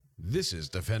This is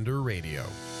Defender Radio.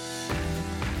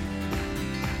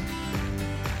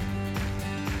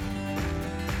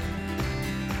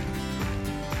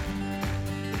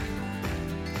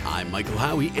 I'm Michael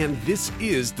Howie, and this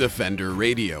is Defender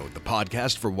Radio, the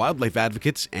podcast for wildlife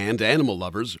advocates and animal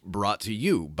lovers, brought to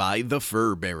you by the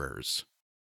Fur Bearers.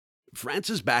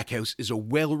 Frances Backhouse is a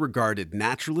well-regarded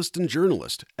naturalist and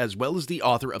journalist, as well as the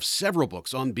author of several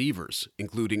books on beavers,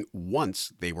 including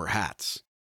Once They Were Hats.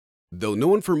 Though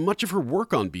known for much of her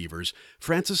work on beavers,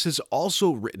 Frances has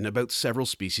also written about several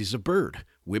species of bird,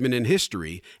 women in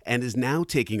history, and is now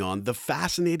taking on the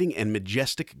fascinating and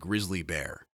majestic grizzly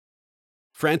bear.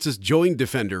 Frances joined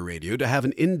Defender Radio to have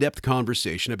an in-depth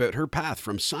conversation about her path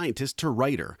from scientist to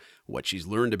writer, what she's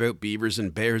learned about beavers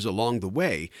and bears along the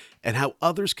way, and how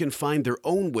others can find their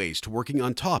own ways to working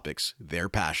on topics they're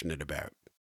passionate about.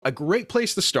 A great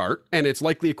place to start, and it's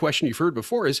likely a question you've heard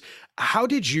before, is how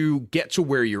did you get to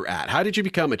where you're at? How did you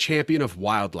become a champion of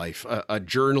wildlife, a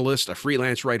journalist, a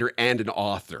freelance writer, and an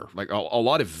author? Like a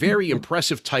lot of very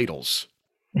impressive titles.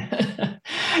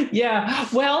 Yeah,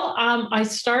 well, I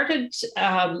started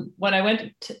when I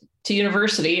went to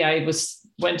university. I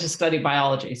went to study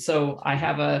biology, so I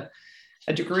have a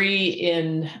degree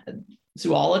in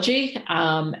zoology.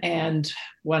 And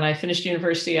when I finished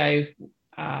university, I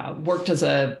worked as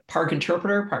a park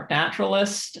interpreter, park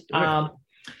naturalist.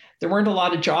 There weren't a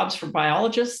lot of jobs for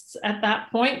biologists at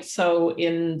that point. So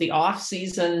in the off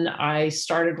season, I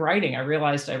started writing. I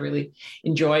realized I really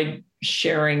enjoyed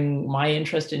sharing my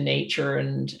interest in nature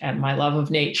and my love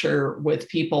of nature with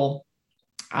people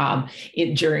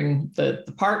during the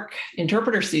park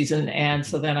interpreter season. And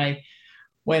so then I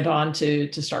went on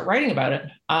to start writing about it.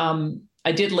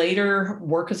 I did later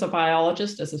work as a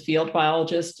biologist, as a field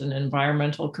biologist and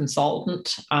environmental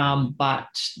consultant, but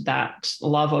that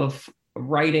love of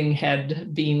writing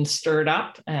had been stirred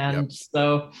up. And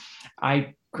so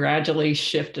I gradually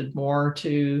shifted more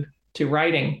to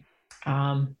writing.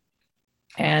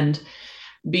 And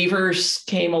beavers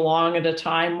came along at a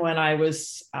time when I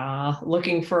was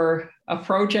looking for a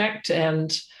project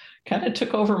and kind of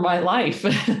took over my life.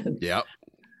 Yep.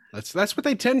 That's what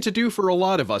they tend to do for a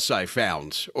lot of us, I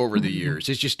found over the years,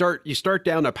 is you start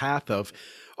down a path of,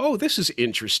 oh, this is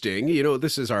interesting. You know,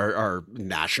 this is our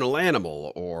national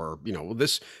animal, or, you know,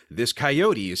 this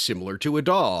coyote is similar to a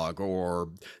dog, or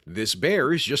this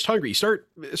bear is just hungry. You start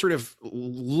sort of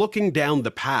looking down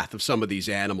the path of some of these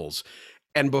animals.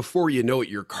 And before you know it,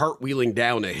 you're cartwheeling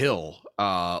down a hill,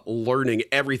 learning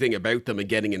everything about them and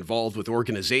getting involved with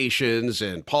organizations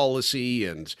and policy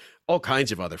and all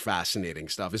kinds of other fascinating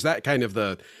stuff. Is that kind of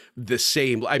the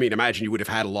same? I mean, imagine you would have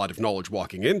had a lot of knowledge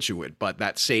walking into it, but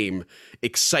that same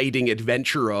exciting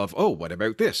adventure of, oh, what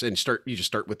about this? And you just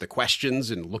start with the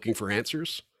questions and looking for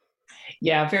answers.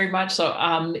 Yeah, very much so.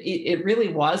 It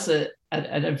really was an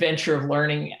adventure of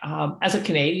learning. As a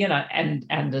Canadian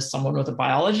and as someone with a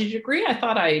biology degree, I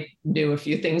thought I knew a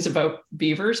few things about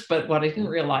beavers, but what I didn't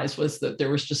realize was that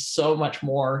there was just so much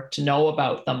more to know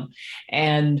about them.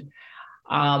 And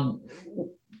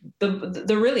the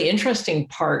really interesting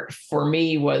part for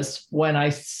me was when I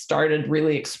started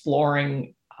really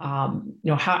exploring,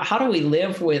 how do we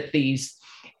live with these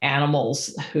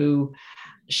animals who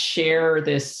share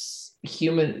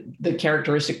the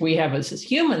characteristic we have as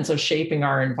humans of shaping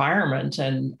our environment,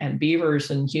 and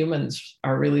beavers and humans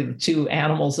are really the two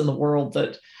animals in the world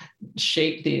that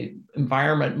shape the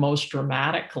environment most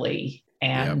dramatically.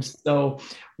 And so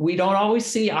we don't always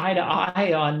see eye to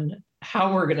eye on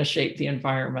how we're going to shape the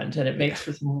environment, and it makes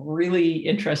for some really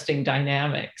interesting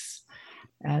dynamics.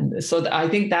 And so I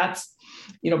think that's,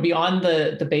 beyond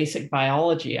the basic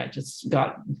biology, I just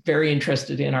got very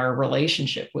interested in our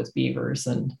relationship with beavers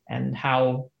and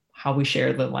how we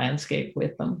share the landscape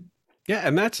with them. Yeah,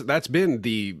 and that's been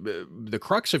the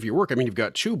crux of your work. I mean, you've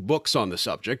got two books on the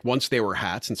subject. Once They Were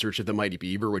Hats, In Search of the Mighty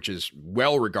Beaver, which is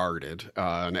well regarded,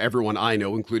 and everyone I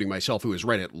know, including myself who has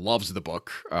read it, loves the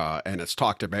book, and it's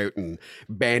talked about and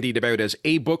bandied about as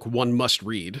a book one must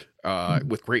read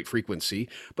with great frequency.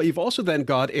 But you've also then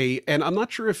got and I'm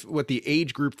not sure what the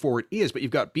age group for it is, but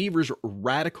you've got Beavers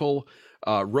Radical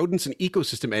Rodents and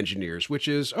Ecosystem Engineers, which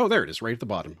is, there it is right at the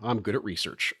bottom. I'm good at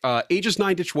research. Ages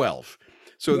 9 to 12.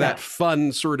 So that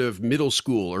fun sort of middle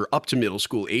school or up to middle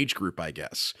school age group, I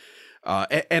guess.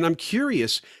 And I'm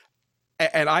curious,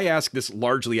 and I ask this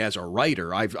largely as a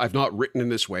writer. I've not written in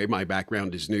this way. My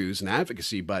background is news and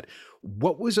advocacy, but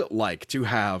what was it like to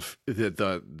have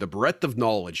the breadth of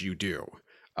knowledge you do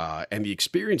and the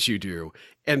experience you do,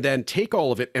 and then take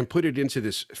all of it and put it into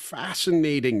this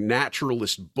fascinating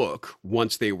naturalist book,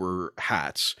 Once They Were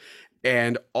Hats,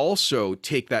 and also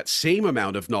take that same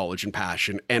amount of knowledge and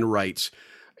passion and write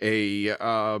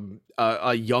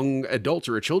a young adult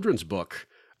or a children's book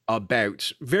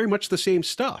about very much the same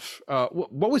stuff.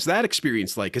 What was that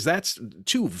experience like? Because that's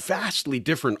two vastly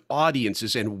different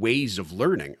audiences and ways of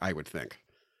learning, I would think.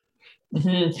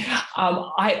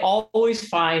 I always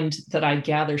find that I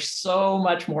gather so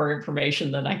much more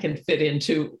information than I can fit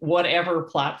into whatever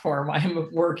platform I'm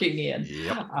working in,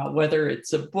 Yep. Whether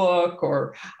it's a book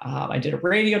or I did a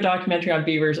radio documentary on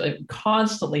beavers. I'm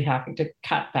constantly having to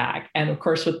cut back. And of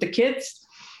course, with the kids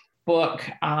book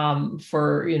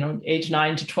for age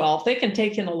 9 to 12, they can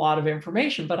take in a lot of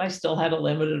information, but I still had a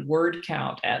limited word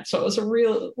count. And so it was a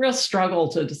real struggle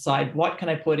to decide what can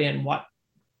I put in, what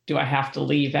do I have to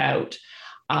leave out?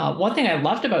 One thing I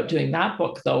loved about doing that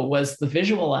book, though, was the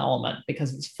visual element,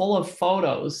 because it's full of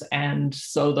photos. And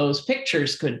so those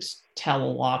pictures could tell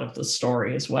a lot of the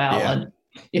story as well. Yeah.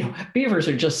 And, beavers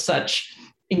are just such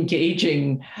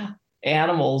engaging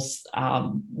animals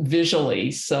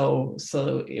visually. So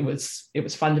it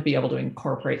was fun to be able to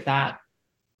incorporate that.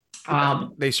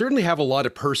 They certainly have a lot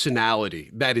of personality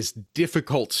that is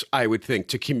difficult, I would think,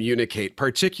 to communicate,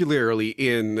 particularly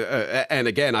in, and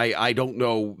again, I don't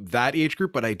know that age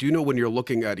group, but I do know when you're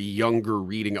looking at a younger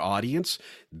reading audience,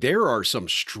 there are some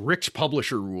strict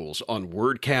publisher rules on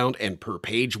word count and per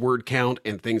page word count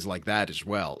and things like that as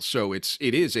well. So it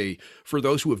is for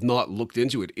those who have not looked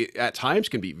into it, it at times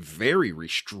can be very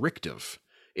restrictive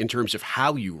in terms of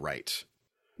how you write.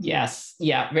 Yes.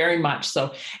 Yeah, very much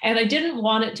so. And I didn't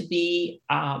want it to be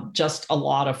just a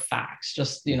lot of facts,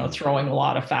 just, throwing a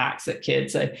lot of facts at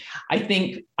kids. I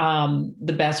think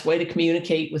the best way to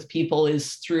communicate with people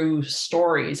is through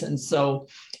stories. And so,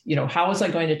 how was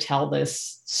I going to tell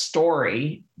this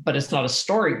story? But it's not a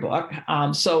storybook.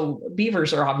 So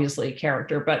beavers are obviously a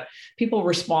character, but people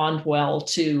respond well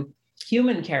to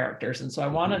human characters. And so I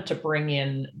wanted to bring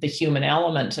in the human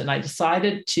element. And I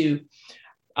decided to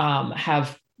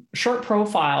have short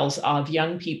profiles of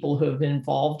young people who have been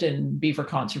involved in beaver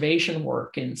conservation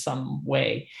work in some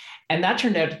way. And that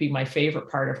turned out to be my favorite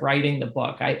part of writing the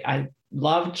book. I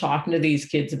loved talking to these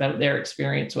kids about their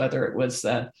experience, whether it was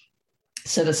a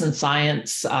citizen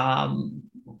science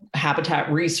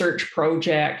habitat research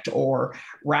project, or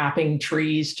wrapping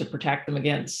trees to protect them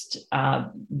against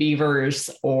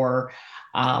beavers, or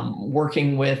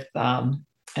working with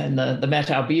and the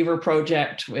Methow Beaver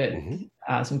Project with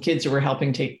some kids who were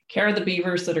helping take care of the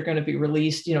beavers that are going to be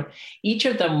released. Each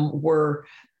of them were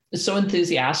so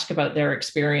enthusiastic about their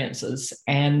experiences.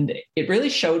 And it really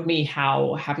showed me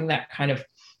how having that kind of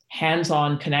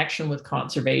hands-on connection with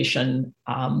conservation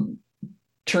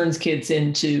turns kids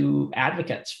into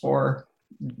advocates for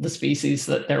the species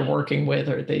that they're working with,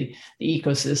 or the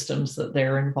ecosystems that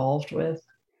they're involved with.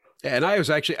 And I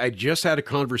just had a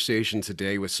conversation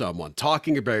today with someone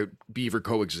talking about beaver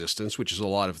coexistence, which is a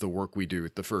lot of the work we do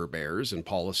with the fur bearers and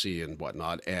policy and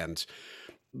whatnot, and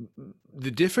the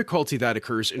difficulty that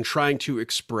occurs in trying to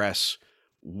express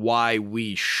why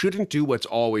we shouldn't do what's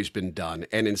always been done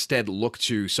and instead look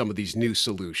to some of these new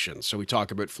solutions. So we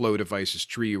talk about flow devices,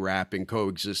 tree wrapping,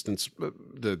 coexistence,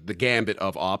 the gambit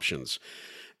of options.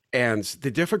 And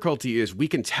the difficulty is we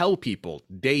can tell people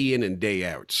day in and day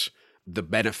out the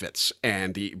benefits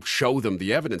and show them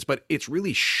the evidence, but it's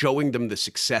really showing them the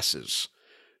successes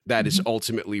that is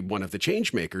ultimately one of the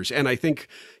change makers. And I think,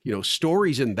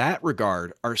 stories in that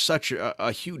regard are such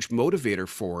a huge motivator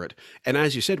for it. And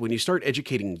as you said, when you start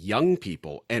educating young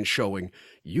people and showing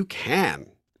you can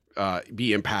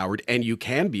be empowered and you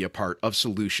can be a part of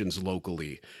solutions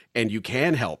locally and you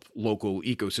can help local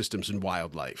ecosystems and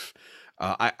wildlife,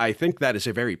 I think that is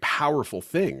a very powerful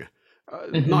thing.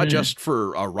 Not just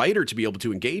for a writer to be able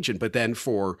to engage in, but then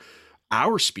for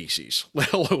our species,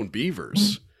 let alone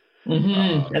beavers.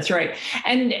 That's right.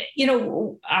 And,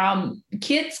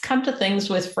 kids come to things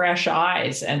with fresh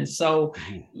eyes. And so,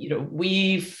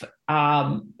 we've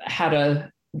had a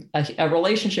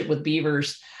relationship with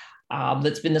beavers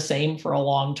that's been the same for a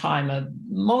long time,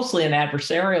 mostly an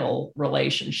adversarial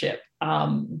relationship.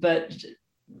 But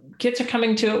kids are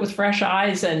coming to it with fresh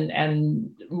eyes and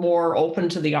more open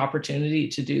to the opportunity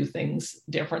to do things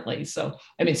differently. So,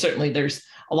 certainly there's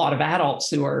a lot of adults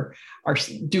who are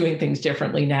doing things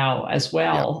differently now as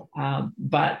well. Yeah.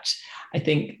 But I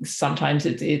think sometimes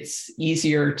it's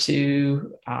easier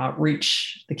to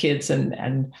reach the kids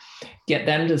and get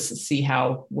them to see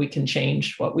how we can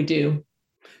change what we do.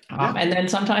 And then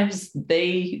sometimes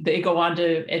they go on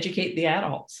to educate the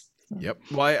adults. Yep.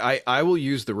 Well, I will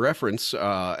use the reference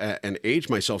and age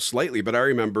myself slightly, but I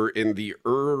remember in the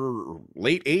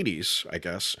late 80s, I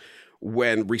guess,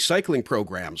 when recycling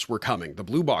programs were coming, the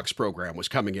Blue Box program was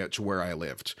coming out to where I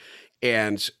lived.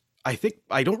 And I think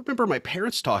I don't remember my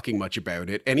parents talking much about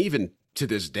it. And even to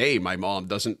this day, my mom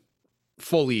doesn't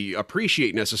fully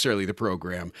appreciate necessarily the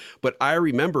program, but I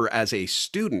remember as a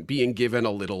student being given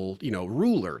a little,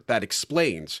 ruler that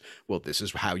explains, well, this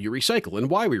is how you recycle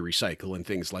and why we recycle and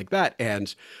things like that.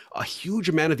 And a huge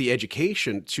amount of the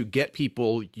education to get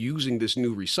people using this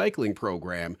new recycling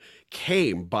program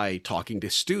came by talking to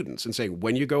students and saying,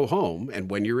 when you go home and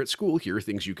when you're at school, here are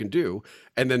things you can do.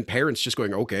 And then parents just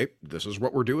going, okay, this is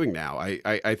what we're doing now.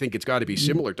 I think it's got to be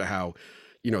similar to how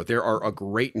there are a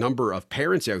great number of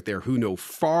parents out there who know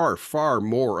far, far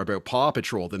more about Paw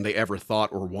Patrol than they ever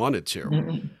thought or wanted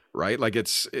to, right? Like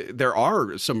there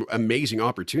are some amazing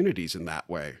opportunities in that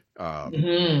way.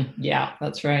 Yeah,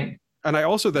 that's right. And I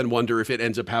also then wonder if it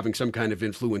ends up having some kind of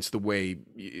influence the way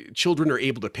children are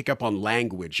able to pick up on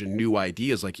language and new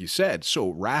ideas, like you said, so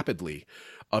rapidly,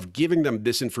 of giving them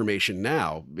this information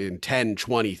now in 10,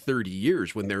 20, 30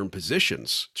 years when they're in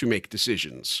positions to make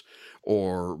decisions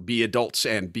or be adults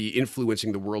and be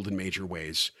influencing the world in major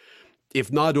ways.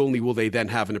 If not only will they then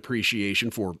have an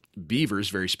appreciation for beavers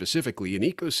very specifically in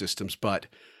ecosystems, but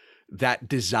that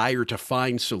desire to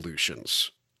find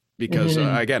solutions. Because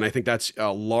again, I think that's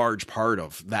a large part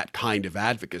of that kind of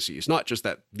advocacy. It's not just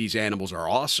that these animals are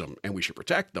awesome and we should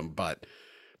protect them, but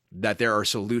that there are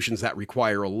solutions that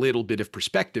require a little bit of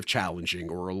perspective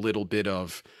challenging or a little bit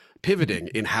of pivoting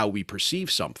in how we perceive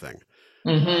something.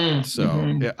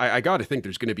 I got to think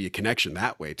there's going to be a connection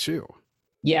that way too.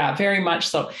 Yeah, very much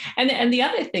so. And the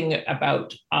other thing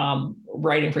about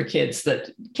writing for kids that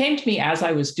came to me as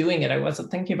I was doing it, I wasn't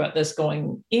thinking about this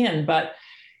going in, but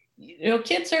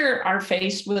kids are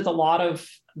faced with a lot of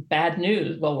bad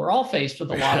news. Well, we're all faced with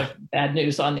a lot of bad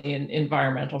news on the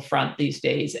environmental front these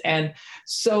days. And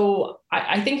so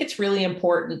I think it's really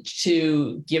important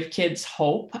to give kids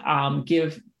hope,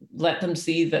 let them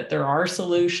see that there are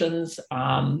solutions,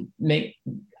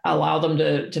 allow them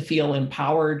to feel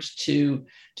empowered to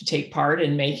take part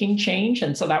in making change.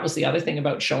 And so that was the other thing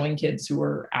about showing kids who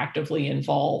were actively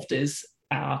involved is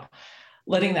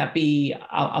letting that be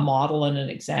a model and an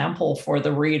example for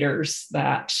the readers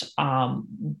that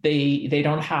they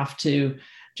don't have to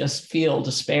just feel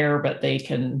despair, but they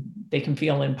can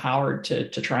feel empowered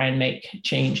to try and make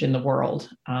change in the world.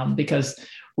 Because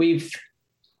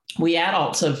we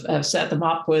adults have set them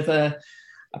up with a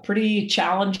pretty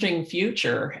challenging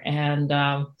future. And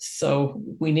so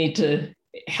we need to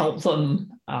help them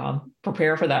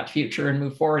prepare for that future and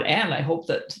move forward. And I hope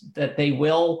that they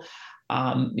will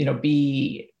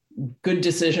be good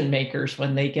decision makers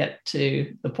when they get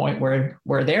to the point where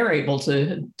they're able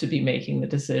to be making the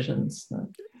decisions.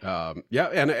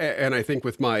 And I think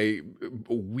with my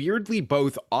weirdly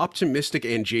both optimistic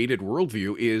and jaded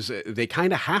worldview is they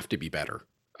kind of have to be better.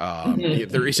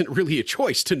 There isn't really a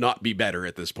choice to not be better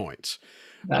at this point.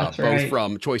 That's both right.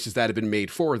 From choices that have been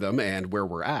made for them and where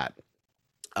we're at.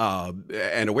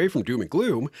 And away from doom and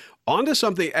gloom, onto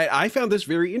something. I found this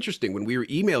very interesting when we were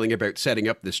emailing about setting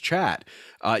up this chat.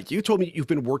 You told me you've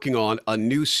been working on a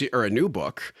new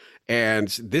book, and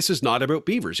this is not about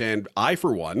beavers. And I,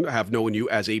 for one, have known you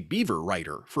as a beaver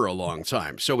writer for a long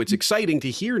time. So it's exciting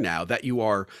to hear now that you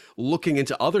are looking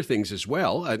into other things as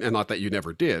well. And not that you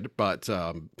never did, but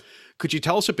could you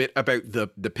tell us a bit about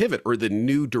the pivot or the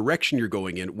new direction you're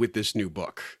going in with this new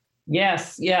book?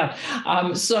 Yes. Yeah.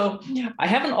 So I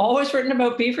haven't always written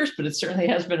about beavers, but it certainly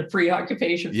has been a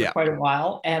preoccupation for quite a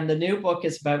while. And the new book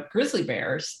is about grizzly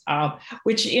bears,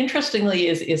 which interestingly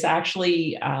is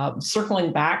actually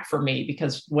circling back for me,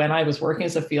 because when I was working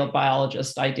as a field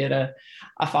biologist, I did a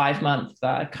 5-month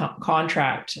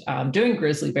contract doing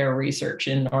grizzly bear research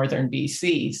in northern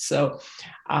BC. So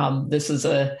this is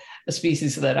a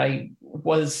species that I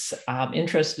was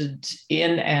interested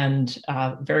in and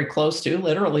very close to,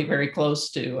 literally very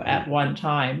close to at one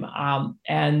time.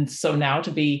 And so now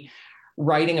to be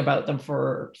writing about them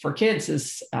for kids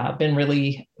has been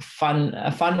really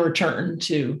a fun return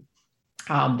to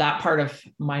that part of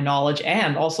my knowledge,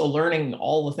 and also learning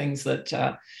all the things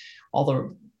that, all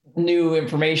the new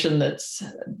information that's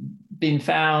been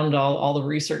found, all the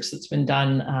research that's been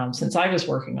done since I was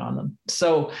working on them.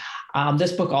 So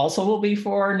this book also will be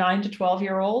for 9 to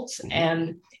 12-year-olds.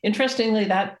 And interestingly,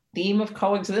 that theme of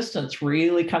coexistence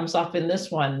really comes up in this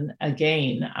one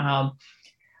again.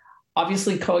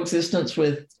 Obviously, coexistence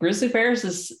with grizzly bears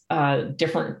is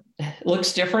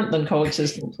looks different than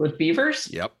coexistence with beavers.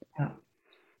 Yep.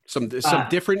 Some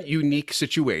different, unique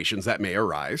situations that may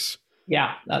arise.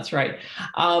 Yeah, that's right.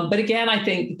 But again, I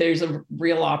think there's a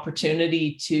real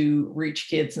opportunity to reach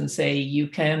kids and say, you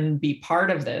can be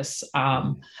part of this.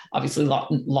 Obviously,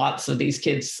 lots of these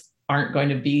kids aren't going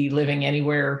to be living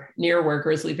anywhere near where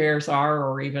grizzly bears are,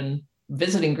 or even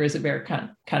visiting grizzly bear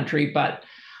country. But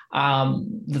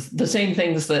the same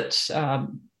things that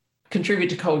contribute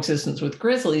to coexistence with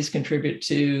grizzlies contribute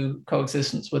to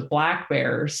coexistence with black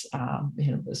bears,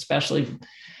 especially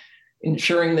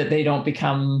ensuring that they don't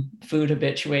become food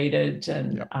habituated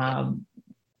and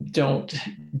don't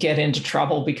get into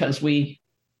trouble because we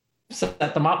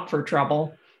set them up for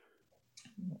trouble.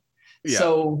 Yeah.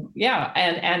 So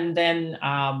and then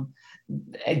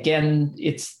again,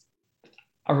 it's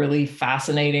a really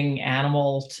fascinating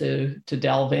animal to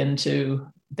delve into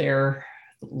their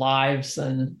lives,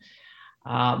 and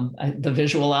the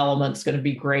visual element's going to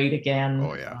be great again.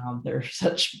 Oh yeah, they're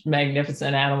such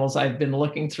magnificent animals. I've been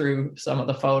looking through some of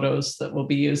the photos that we'll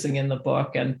be using in the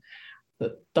book, and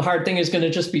the hard thing is going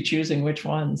to just be choosing which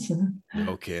ones.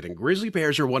 No kidding. Grizzly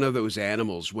bears are one of those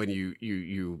animals when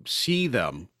you see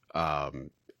them,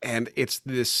 and it's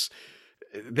this.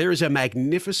 There is a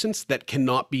magnificence that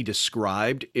cannot be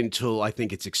described until I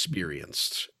think it's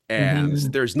experienced. And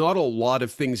there's not a lot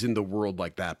of things in the world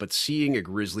like that, but seeing a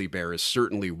grizzly bear is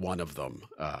certainly one of them.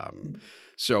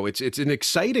 So it's an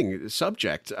exciting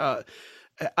subject.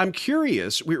 I'm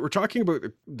curious, we're talking about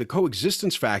the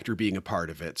coexistence factor being a part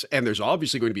of it, and there's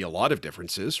obviously going to be a lot of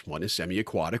differences. One is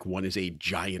semi-aquatic, one is a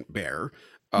giant bear,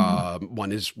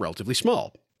 one is relatively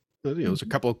small. There's a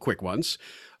couple of quick ones,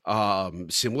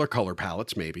 similar color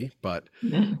palettes maybe, but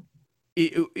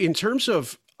in terms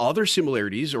of other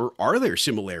similarities, or are there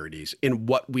similarities in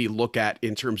what we look at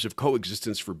in terms of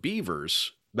coexistence for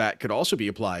beavers that could also be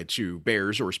applied to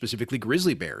bears, or specifically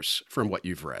grizzly bears, from what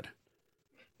you've read?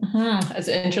 That's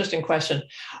an interesting question.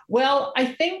 Well, I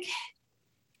think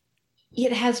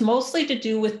it has mostly to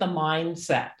do with the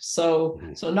mindset. So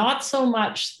not so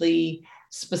much the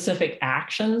specific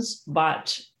actions,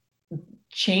 but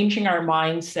changing our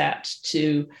mindset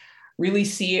to really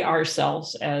see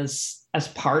ourselves as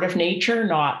part of nature,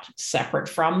 not separate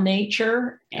from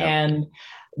nature, and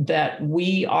that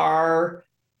we are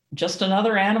just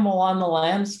another animal on the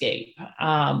landscape,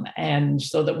 and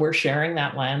so that we're sharing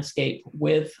that landscape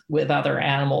with other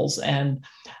animals, and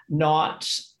not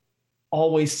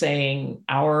always saying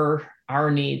our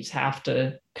needs have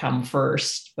to come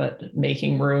first, but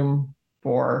making room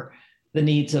for the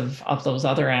needs of those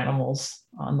other animals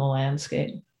on the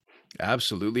landscape.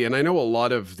 Absolutely. And I know a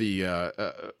lot of the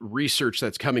research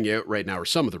that's coming out right now, or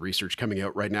some of the research coming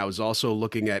out right now, is also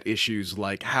looking at issues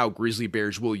like how grizzly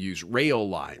bears will use rail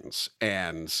lines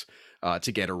and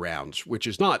to get around, which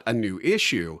is not a new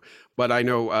issue. But I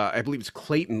know, I believe it's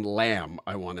Clayton Lamb,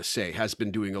 I want to say, has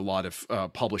been doing a lot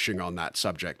of publishing on that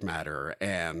subject matter.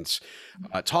 And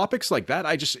topics like that,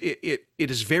 it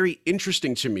is very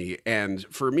interesting to me. And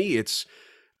for me, it's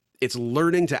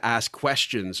learning to ask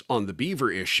questions on the beaver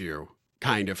issue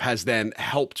kind of has then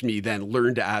helped me then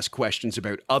learn to ask questions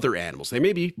about other animals. They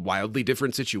may be wildly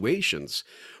different situations,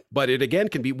 but it again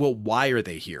can be, well, why are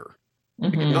they here?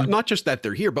 Not just that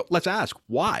they're here, but let's ask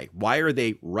why. Why are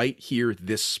they right here,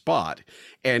 this spot?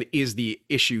 And is the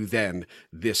issue then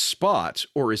this spot,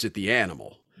 or is it the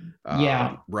animal?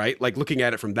 Right? Like looking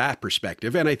at it from that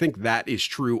perspective. And I think that is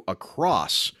true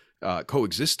across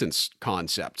coexistence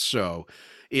concepts. So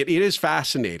it is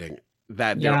fascinating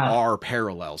that there are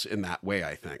parallels in that way,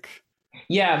 I think.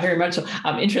 Yeah, very much so.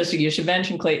 Interesting. You should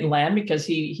mention Clayton Lamb, because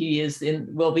he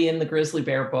will be in the grizzly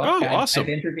bear book. Oh, awesome. I've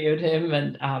interviewed him,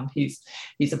 and he's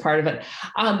a part of it.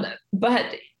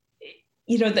 But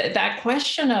that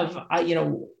question of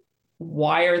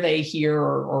why are they here,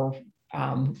 or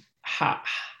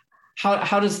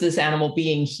how does this animal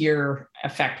being here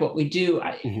affect what we do?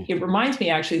 It reminds me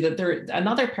actually that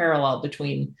another parallel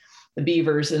between the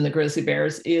beavers and the grizzly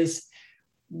bears is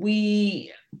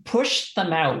we pushed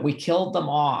them out, we killed them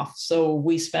off. So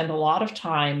we spend a lot of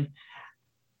time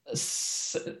as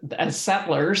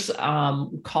settlers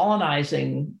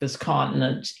colonizing this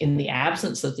continent in the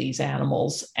absence of these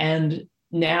animals. And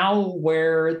now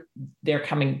where they're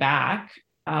coming back,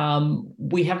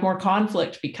 we have more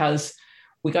conflict because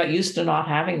we got used to not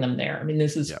having them there. I mean,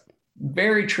 this is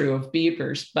very true of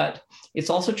beavers, but it's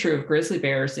also true of grizzly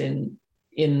bears in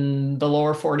the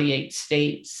lower 48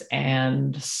 states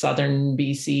and southern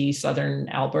BC, southern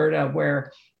Alberta,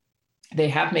 where they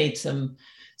have made some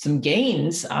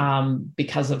gains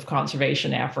because of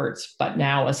conservation efforts. But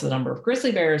now, as the number of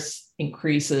grizzly bears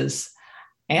increases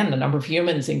and the number of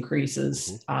humans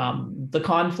increases, the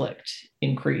conflict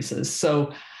increases.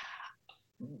 So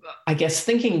I guess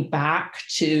thinking back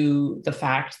to the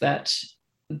fact that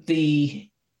the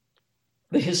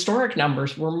historic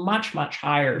numbers were much, much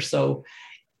higher. So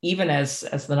even as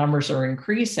the numbers are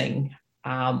increasing,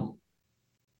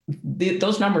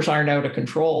 those numbers aren't out of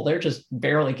control. They're just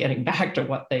barely getting back to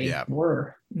what they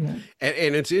were. Yeah.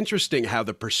 And it's interesting how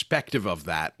the perspective of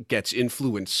that gets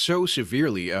influenced so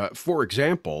severely. For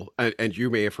example, and you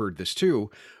may have heard this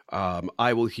too,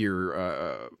 I will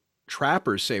hear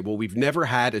trappers say, well, we've never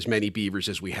had as many beavers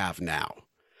as we have now.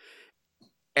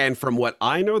 And from what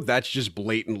I know, that's just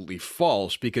blatantly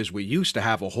false, because we used to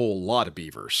have a whole lot of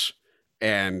beavers.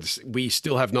 And we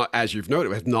still have not, as you've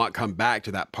noted, have not come back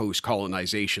to that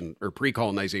post-colonization or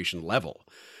pre-colonization level.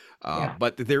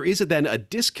 But there is then a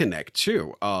disconnect,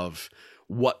 too, of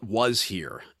what was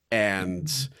here. And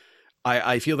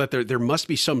I feel that there must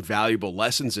be some valuable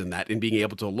lessons in that, in being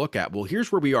able to look at, well,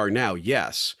 here's where we are now,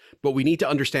 yes, but we need to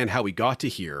understand how we got to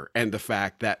here, and the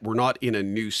fact that we're not in a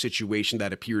new situation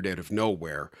that appeared out of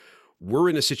nowhere. We're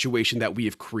in a situation that we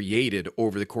have created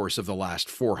over the course of the last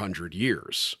 400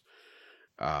 years.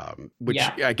 Which,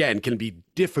 again, can be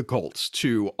difficult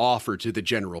to offer to the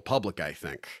general public, I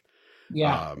think.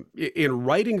 Yeah. In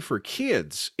writing for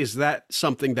kids, is that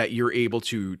something that you're able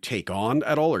to take on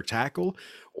at all or tackle?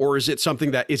 Or is it something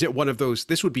that, is it one of those,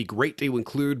 this would be great to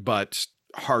include, but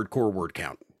hardcore word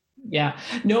count? Yeah,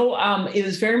 no, it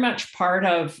was very much part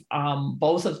of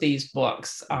both of these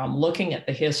books, looking at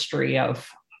the history of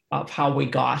how we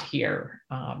got here,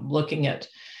 looking at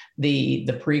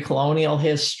the pre-colonial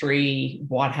history,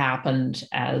 what happened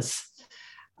as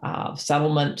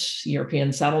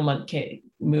European settlement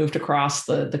moved across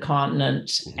the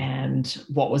continent, and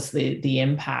what was the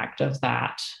impact of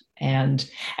that, and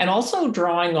also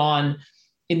drawing on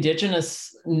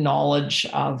Indigenous knowledge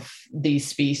of these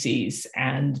species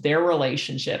and their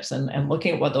relationships, and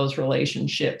looking at what those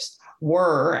relationships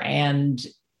were, and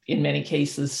in many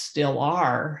cases still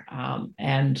are,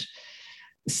 and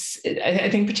I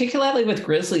think particularly with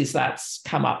grizzlies, that's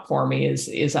come up for me,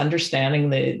 is understanding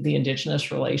the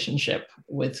Indigenous relationship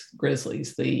with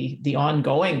grizzlies, the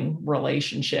ongoing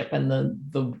relationship, and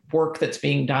the work that's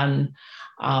being done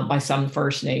by some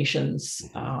First Nations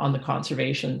on the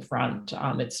conservation front.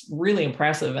 It's really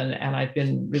impressive, and I've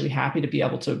been really happy to be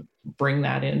able to bring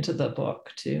that into the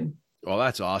book too. Well,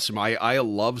 that's awesome. I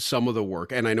love some of the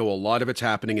work, and I know a lot of it's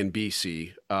happening in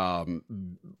BC.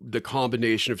 The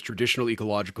combination of traditional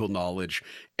ecological knowledge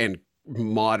and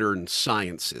modern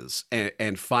sciences,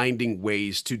 and finding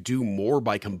ways to do more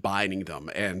by combining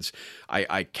them. And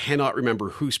I cannot remember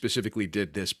who specifically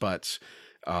did this, but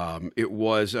it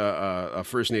was a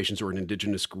First Nations or an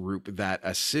Indigenous group that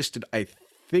assisted, I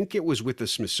think it was with the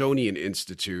Smithsonian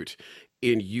Institute,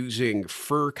 in using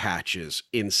fur catches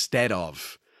instead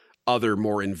of other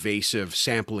more invasive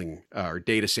sampling or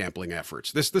data sampling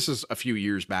efforts. This is a few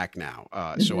years back now.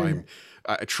 So I'm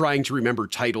trying to remember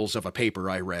titles of a paper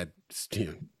I read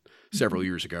several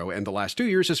years ago, and the last 2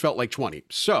 years has felt like 20.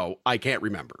 So I can't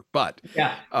remember, but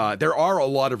there are a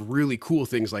lot of really cool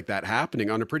things like that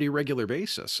happening on a pretty regular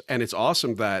basis. And it's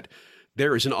awesome that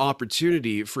there is an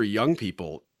opportunity for young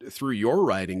people through your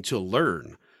writing to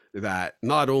learn that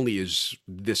not only is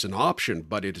this an option,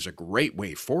 but it is a great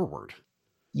way forward.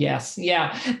 Yes,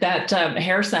 yeah, that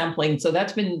hair sampling. So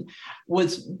that's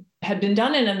had been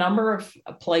done in a number of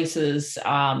places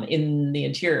in the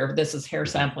interior. This is hair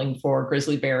sampling for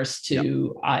grizzly bears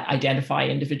to identify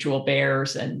individual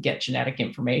bears and get genetic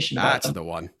information about them. That's the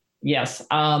one. Yes,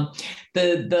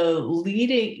 the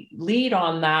lead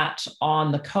on that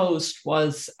on the coast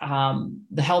was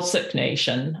the Heiltsuk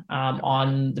Nation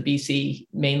on the BC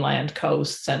mainland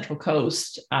coast, central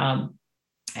coast.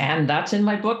 And that's in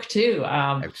my book too.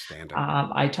 Outstanding.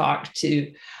 I talked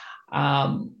to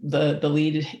the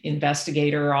lead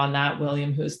investigator on that,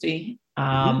 William Husty,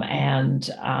 and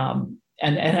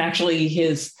actually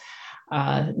his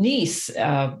niece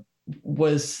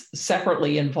was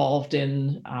separately involved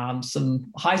in some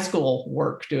high school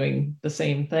work doing the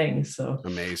same thing. So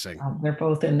amazing. They're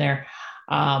both in there.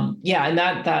 And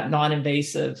that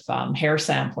non-invasive hair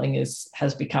sampling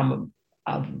has become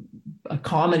a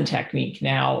common technique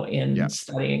now in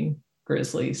studying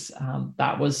grizzlies.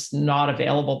 That was not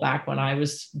available back when I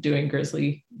was doing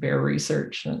grizzly bear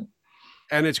research.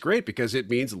 And it's great because it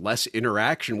means less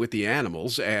interaction with the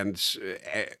animals. And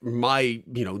my,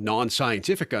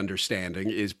 non-scientific understanding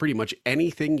is pretty much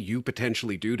anything you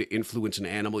potentially do to influence an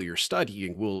animal you're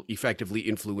studying will effectively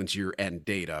influence your end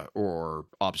data or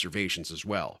observations as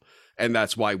well. And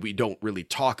that's why we don't really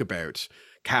talk about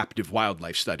captive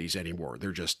wildlife studies anymore.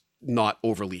 They're just not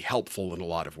overly helpful in a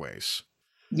lot of ways.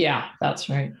 Yeah, that's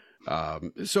right.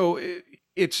 So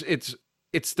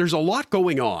there's a lot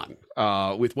going on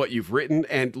with what you've written,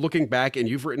 and looking back, and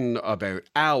you've written about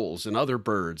owls and other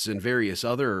birds and various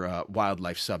other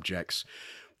wildlife subjects.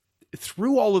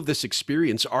 Through all of this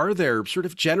experience, are there sort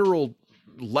of general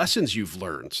lessons you've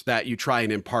learned that you try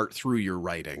and impart through your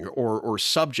writing, or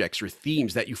subjects or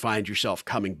themes that you find yourself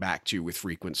coming back to with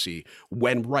frequency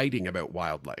when writing about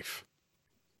wildlife?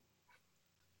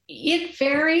 It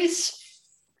varies.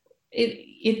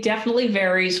 It definitely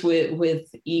varies with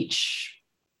each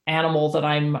animal that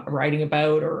I'm writing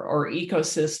about, or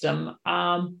ecosystem.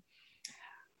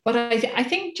 But I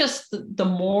think just the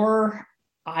more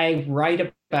I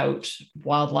write about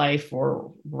wildlife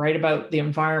or write about the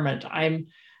environment, I'm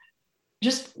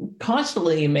just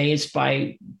constantly amazed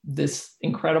by this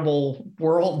incredible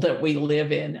world that we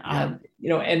live in. Yeah.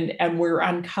 And we're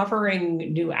uncovering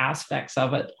new aspects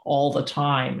of it all the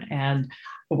time. And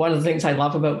one of the things I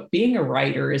love about being a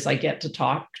writer is I get to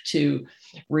talk to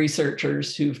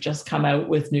researchers who've just come out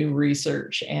with new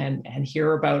research, and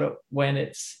hear about it when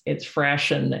it's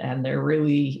fresh, and they're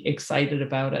really excited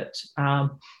about it.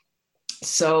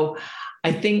 So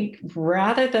I think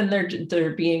rather than there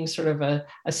being sort of a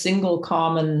single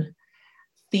common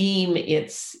theme,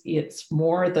 it's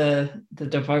more the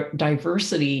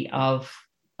diversity of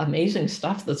amazing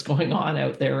stuff that's going on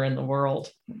out there in the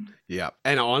world. Yeah.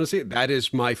 And honestly, that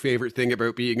is my favorite thing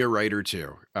about being a writer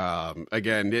too.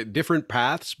 Again, different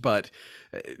paths, but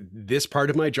this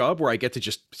part of my job where I get to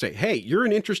just say, hey, you're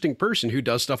an interesting person who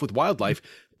does stuff with wildlife.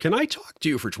 Can I talk to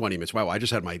you for 20 minutes? Wow, I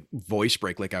just had my voice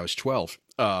break like I was 12.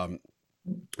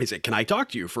 I say, can I talk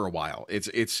to you for a while?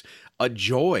 It's a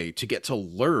joy to get to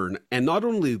learn, and not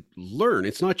only learn,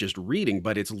 it's not just reading,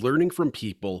 but it's learning from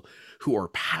people who are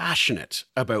passionate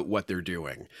about what they're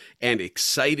doing and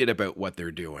excited about what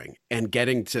they're doing, and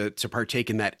getting to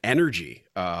partake in that energy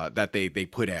that they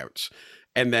put out,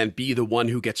 and then be the one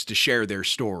who gets to share their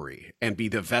story and be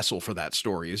the vessel for that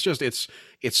story.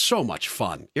 It's so much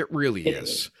fun. It really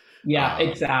is. Yeah,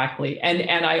 exactly.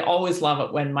 And I always love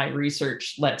it when my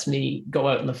research lets me go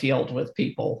out in the field with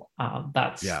people.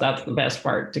 That's the best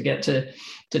part, to get to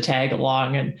tag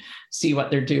along and see what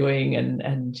they're doing,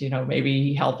 and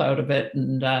maybe help out a bit,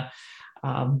 and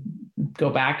go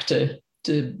back to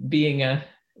being a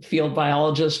field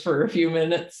biologist for a few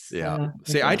minutes. Yeah.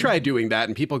 See, I tried doing that,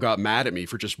 and people got mad at me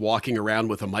for just walking around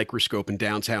with a microscope in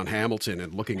downtown Hamilton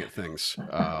and looking at things.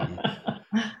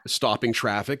 Stopping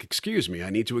traffic. Excuse me, I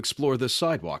need to explore this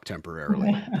sidewalk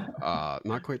temporarily.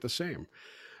 Not quite the same.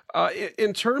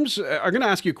 In terms, I'm going to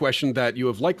ask you a question that you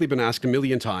have likely been asked a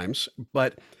million times,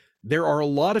 but there are a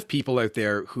lot of people out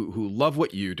there who love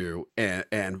what you do,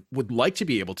 and would like to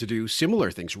be able to do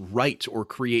similar things, write or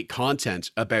create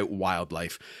content about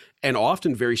wildlife, and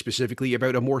often very specifically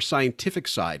about a more scientific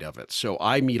side of it. So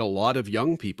I meet a lot of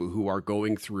young people who are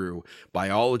going through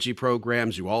biology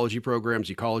programs, zoology programs,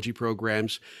 ecology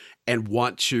programs, and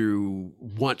want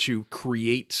to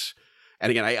create. And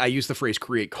again, I use the phrase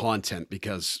create content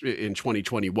because in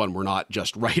 2021, we're not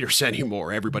just writers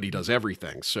anymore. Everybody does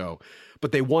everything. So,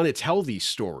 but they want to tell these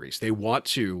stories. They want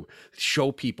to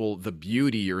show people the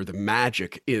beauty or the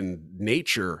magic in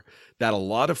nature that a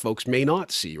lot of folks may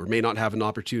not see or may not have an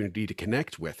opportunity to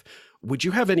connect with. Would you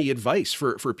have any advice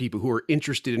for people who are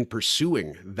interested in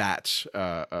pursuing that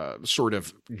sort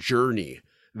of journey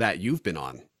that you've been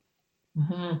on?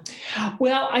 Mm-hmm.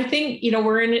 Well, I think,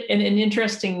 we're in an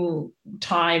interesting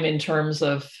time in terms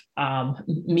of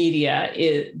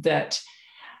media, that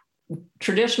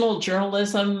traditional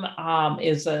journalism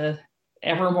is a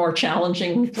ever more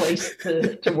challenging place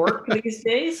to work these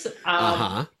days.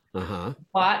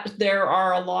 But there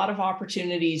are a lot of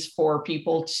opportunities for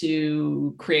people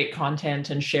to create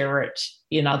content and share it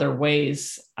in other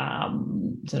ways,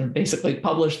 to basically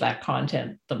publish that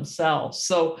content themselves.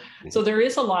 So there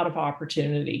is a lot of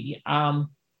opportunity,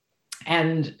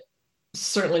 and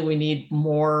certainly we need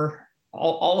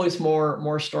always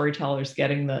more storytellers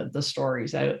getting the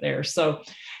stories out there. So,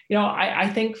 I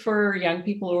think for young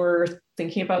people who are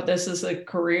thinking about this as a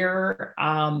career,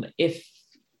 if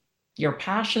you're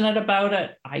passionate about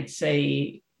it, I'd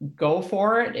say go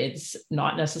for it. It's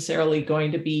not necessarily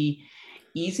going to be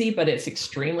easy, but it's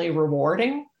extremely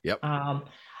rewarding. Yep.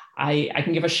 I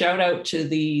can give a shout out to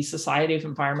the Society of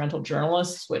Environmental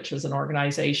Journalists, which is an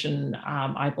organization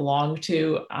I belong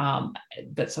to.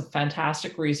 That's a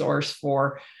fantastic resource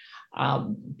for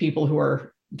people who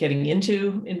are getting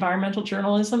into environmental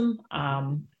journalism,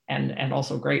 and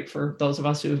also great for those of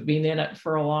us who have been in it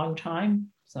for a long time.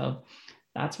 So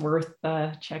that's worth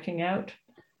checking out.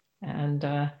 And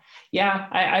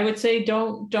I would say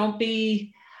don't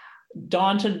be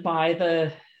daunted by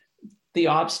the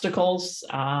obstacles.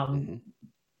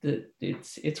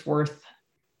 It's worth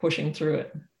pushing through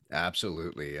it.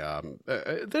 Absolutely.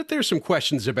 There's some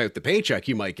questions about the paycheck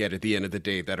you might get at the end of the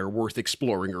day that are worth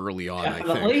exploring early on.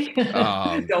 Definitely.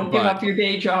 I think. Don't give up your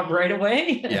day job right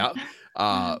away. Yeah.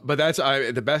 But that's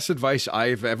the best advice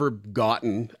I've ever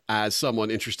gotten as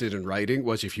someone interested in writing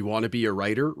was if you want to be a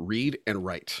writer, read and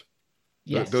write.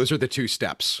 Yes. Those are the two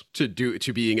steps to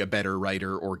being a better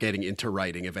writer or getting into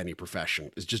writing of any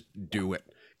profession is just do it.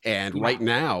 And Yeah. right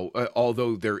now,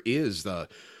 although there is the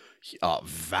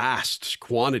vast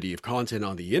quantity of content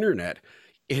on the internet,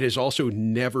 it has also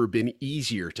never been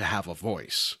easier to have a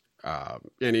voice.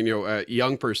 And, a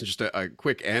young person, just a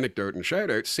quick anecdote and shout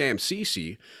out, Sam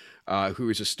Cece, who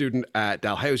is a student at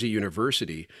Dalhousie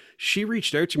University. She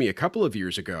reached out to me a couple of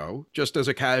years ago, just as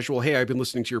a casual, hey, I've been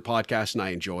listening to your podcast and I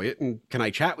enjoy it. And can I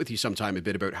chat with you sometime a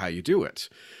bit about how you do it?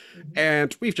 Mm-hmm.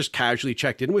 And we've just casually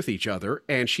checked in with each other.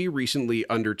 And she recently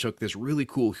undertook this really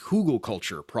cool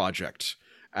hugelkultur project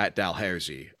at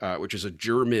Dalhousie, which is a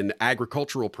German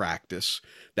agricultural practice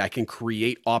that can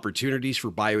create opportunities for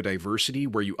biodiversity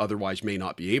where you otherwise may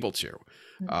not be able to.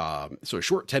 So a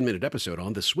short 10-minute episode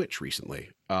on the Switch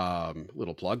recently,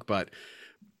 little plug, but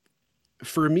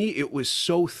for me, it was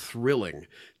so thrilling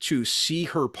to see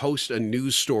her post a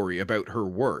news story about her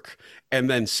work and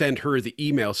then send her the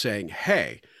email saying,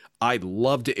 hey, I'd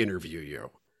love to interview you.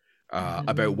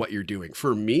 About what you're doing.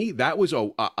 For me, that was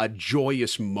a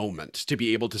joyous moment to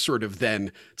be able to sort of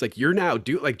then, it's like, you're now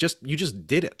you just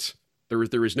did it.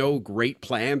 There is no great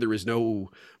plan. There is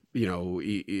no,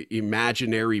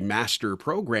 imaginary master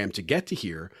program to get to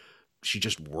here. She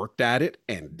just worked at it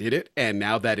and did it. And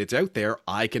now that it's out there,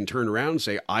 I can turn around and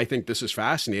say, I think this is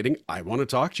fascinating. I want to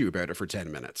talk to you about it for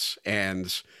 10 minutes. And,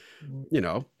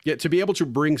 get to be able to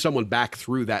bring someone back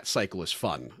through that cycle is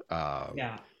fun.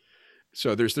 Yeah.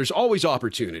 So there's always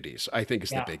opportunities, I think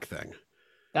is the big thing.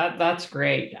 That's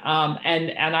great.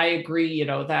 And I agree,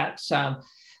 that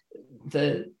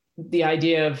the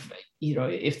idea of,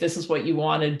 if this is what you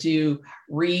want to do,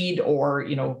 read or,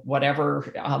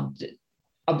 whatever,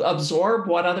 absorb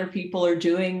what other people are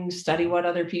doing, study what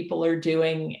other people are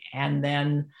doing, and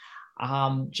then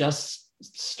just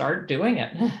start doing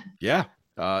it. Yeah.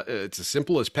 It's as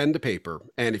simple as pen to paper.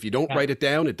 And if you don't write it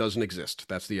down, it doesn't exist.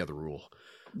 That's the other rule.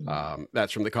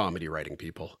 That's from the comedy writing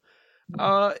people.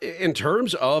 In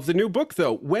terms of the new book,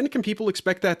 though, when can people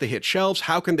expect that to hit shelves?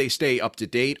 How can they stay up to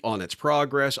date on its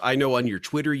progress? I know on your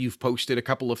Twitter, you've posted a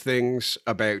couple of things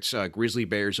about grizzly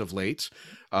bears of late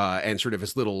and sort of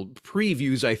as little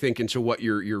previews, I think, into what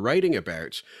you're writing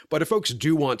about. But if folks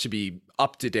do want to be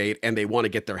up to date and they want to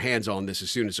get their hands on this as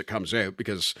soon as it comes out,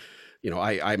 because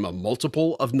I'm a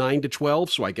multiple of 9 to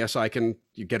 12, so I guess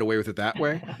you get away with it that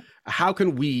way. How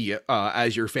can we,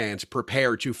 as your fans,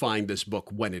 prepare to find this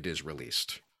book when it is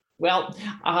released? Well,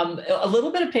 a little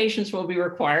bit of patience will be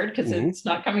required because it's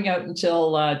not coming out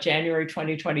until January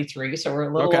 2023, so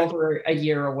we're a little over a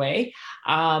year away.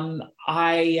 I've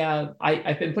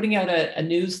been putting out a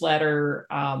newsletter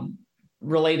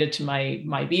related to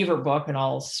my beaver book, and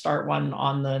I'll start one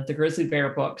on the grizzly bear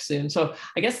book soon. So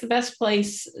I guess the best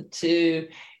place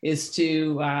is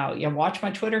to watch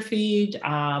my Twitter feed,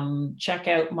 check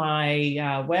out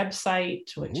my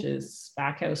website, which is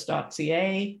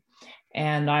backhouse.ca,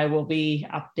 and I will be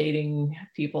updating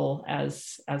people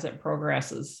as it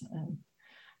progresses. And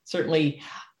certainly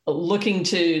looking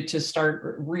to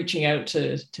start reaching out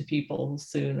to people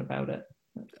soon about it.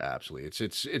 Absolutely.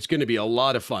 It's going to be a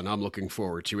lot of fun. I'm looking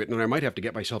forward to it. And I might have to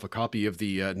get myself a copy of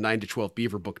the 9 to 12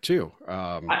 Beaver book too.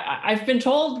 I've been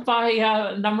told by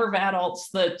a number of adults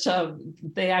that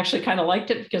they actually kind of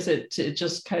liked it because it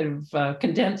just kind of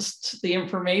condensed the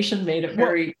information, made it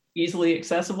very easily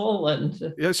accessible.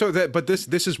 And but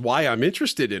this is why I'm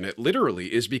interested in it,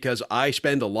 literally, is because I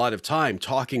spend a lot of time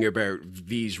talking about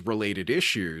these related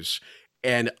issues,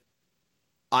 and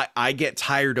I get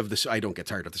tired of this. I don't get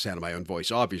tired of the sound of my own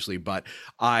voice, obviously, but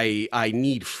I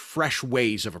need fresh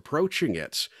ways of approaching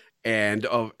it. And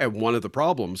one of the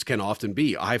problems can often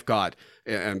be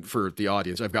and for the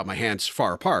audience, I've got my hands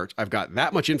far apart. I've got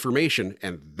that much information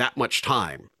and that much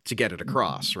time to get it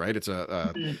across, right? It's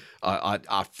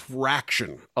a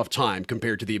fraction of time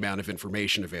compared to the amount of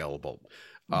information available.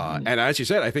 And as you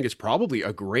said, I think it's probably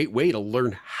a great way to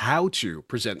learn how to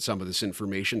present some of this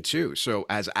information too. So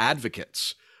as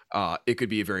advocates, it could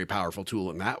be a very powerful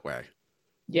tool in that way.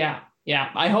 Yeah,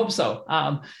 I hope so.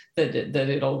 That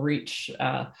it'll reach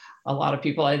a lot of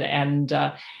people, and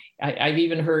I've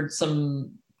even heard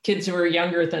some kids who are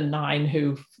younger than 9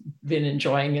 who've been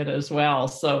enjoying it as well.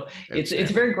 So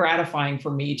it's very gratifying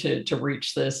for me to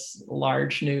reach this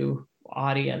large new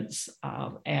audience,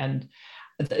 and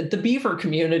the beaver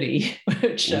community,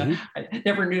 which I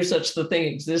never knew such the thing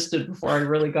existed before I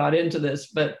really got into this.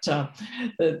 But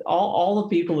all the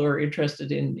people who are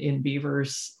interested in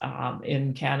beavers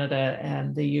in Canada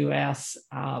and the U.S.,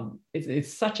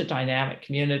 it's such a dynamic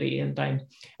community, and I'm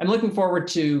looking forward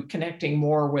to connecting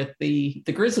more with the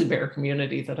grizzly bear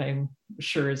community that I'm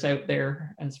sure is out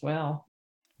there as well.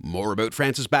 More about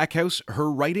Frances Backhouse,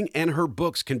 her writing, and her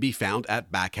books can be found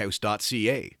at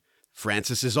backhouse.ca.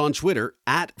 Frances is on Twitter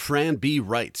at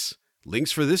FranBWrites.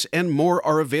 Links for this and more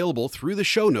are available through the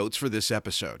show notes for this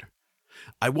episode.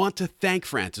 I want to thank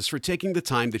Frances for taking the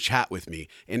time to chat with me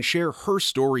and share her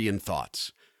story and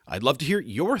thoughts. I'd love to hear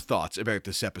your thoughts about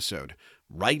this episode,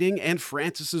 writing, and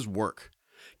Frances's work.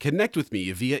 Connect with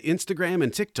me via Instagram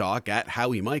and TikTok at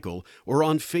Howie Michael or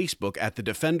on Facebook at the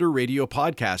Defender Radio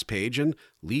podcast page and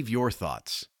leave your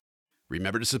thoughts.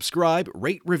 Remember to subscribe,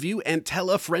 rate, review, and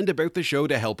tell a friend about the show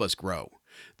to help us grow.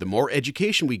 The more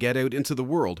education we get out into the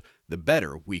world, the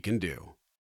better we can do.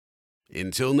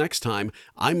 Until next time,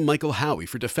 I'm Michael Howie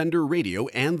for Defender Radio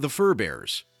and the Fur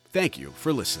Bearers. Thank you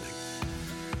for listening.